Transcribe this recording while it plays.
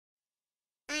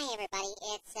everybody.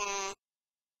 It's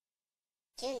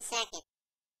June 2nd.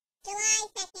 July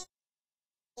 2nd.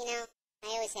 You know, I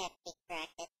always have to be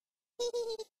corrected.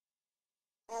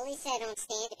 Well, at least I don't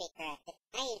stand to be corrected.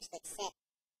 I usually sit.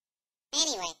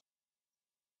 Anyway.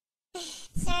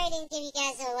 Sorry I didn't give you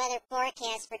guys a weather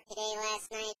forecast for today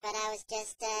last night, but I was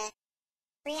just,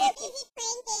 preoccupied. Busy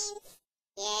playing games.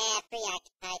 Yeah,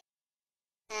 preoccupied.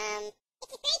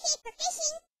 It's a great day for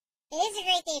fishing. It is a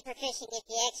great day for fishing if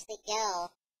you actually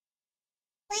go.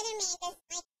 WeatherMan doesn't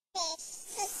like fish,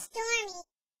 so Stormie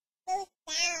goes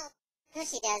south. No,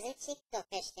 she doesn't. She can go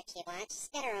fish if she wants. She's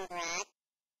got her own rod.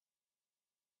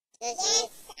 Yes,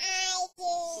 I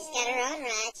do. She's got her own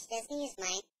rod. She doesn't use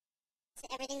mine. So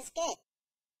everything's good.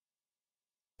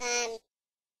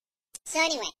 So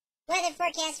anyway, weather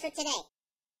forecast for today.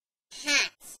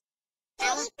 Hot.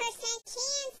 30%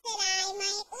 chance that I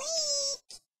might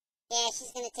leak. Yeah,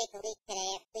 she's going to take a leak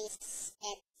today, at least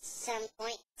at some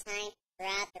point in time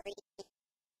throughout the region.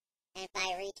 And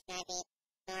by region, I mean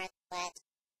northwest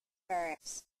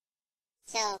burbs.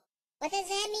 So, what does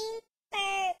that mean?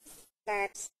 Burbs.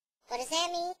 Burbs. What does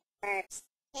that mean? Burbs.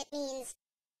 It means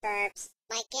burbs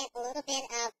might get a little bit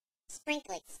of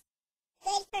sprinklings.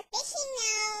 Good for fishing,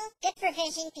 though. Good for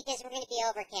fishing because we're going to be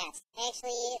overcast.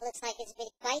 Actually, it looks like it's going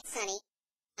to be quite sunny.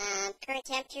 Current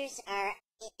temperatures are,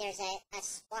 there's a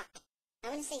swap. I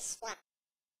want to say swap,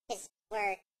 because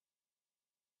we're...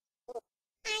 Ooh.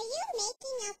 Are you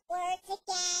making up words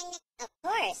again? Of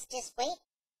course, just wait.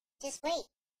 Just wait.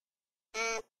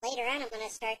 Later on I'm going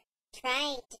to start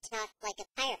trying to talk like a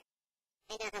pirate.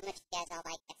 I know how much you guys all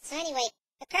like that. So anyway,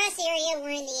 across the area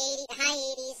we're in the high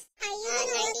 80s. Are you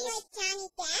going to look like Johnny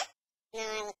Depp? No,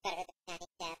 I look better than Johnny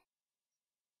Depp.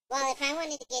 Well, if I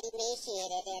wanted to get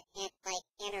emaciated and like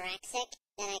anorexic,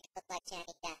 then I could look like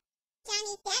Johnny Depp.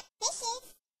 Johnny Depp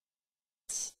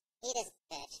fishes. He doesn't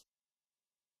fish.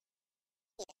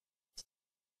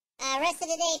 Rest of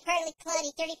the day, partly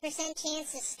cloudy, 30%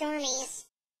 chance of stormies.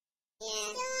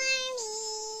 Yeah.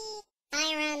 Stormy.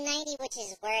 High around 90, which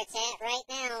is where it's at right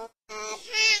now.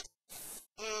 Hot.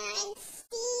 And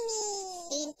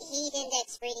steamy. Heat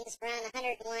index readings around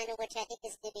 101, which I think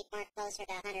is going to be more closer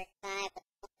to 105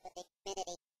 with the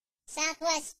humidity.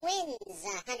 Southwest winds,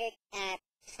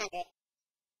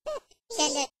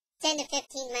 10 to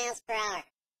 15 miles per hour.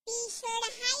 Be sure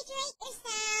to hydrate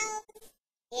yourself.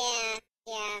 Yeah.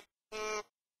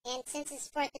 And since it's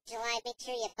 4th of July, make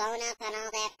sure you bone up on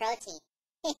all that protein.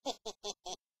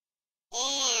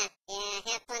 Yeah,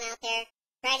 have fun out there.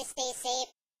 Try to stay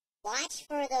safe. Watch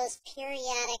for those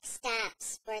periodic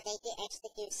stops where they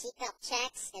actually do seatbelt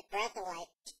checks and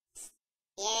breathalyzers.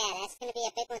 Yeah, that's going to be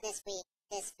a big one this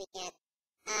weekend.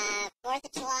 4th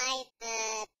of July,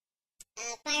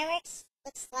 fireworks.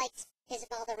 Looks like because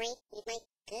of all the rain, we might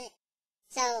be good.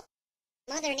 So,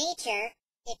 Mother Nature,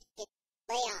 if you could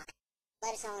lay off,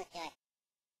 let us all enjoy.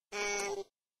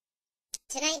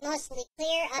 Tonight mostly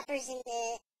clear, lows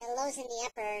in the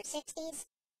upper 60s.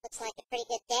 Looks like a pretty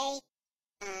good day.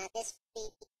 This will be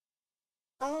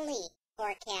the only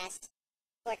forecast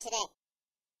for today.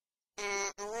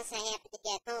 Unless I happen to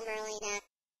get home early enough,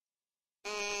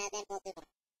 then we'll do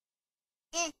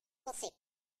one. We'll see.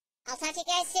 I'll talk to you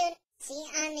guys soon. See you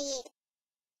on the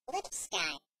flip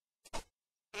sky. I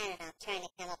don't know, I'm trying to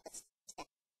come up with stuff.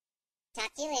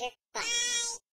 Talk to you later. Bye.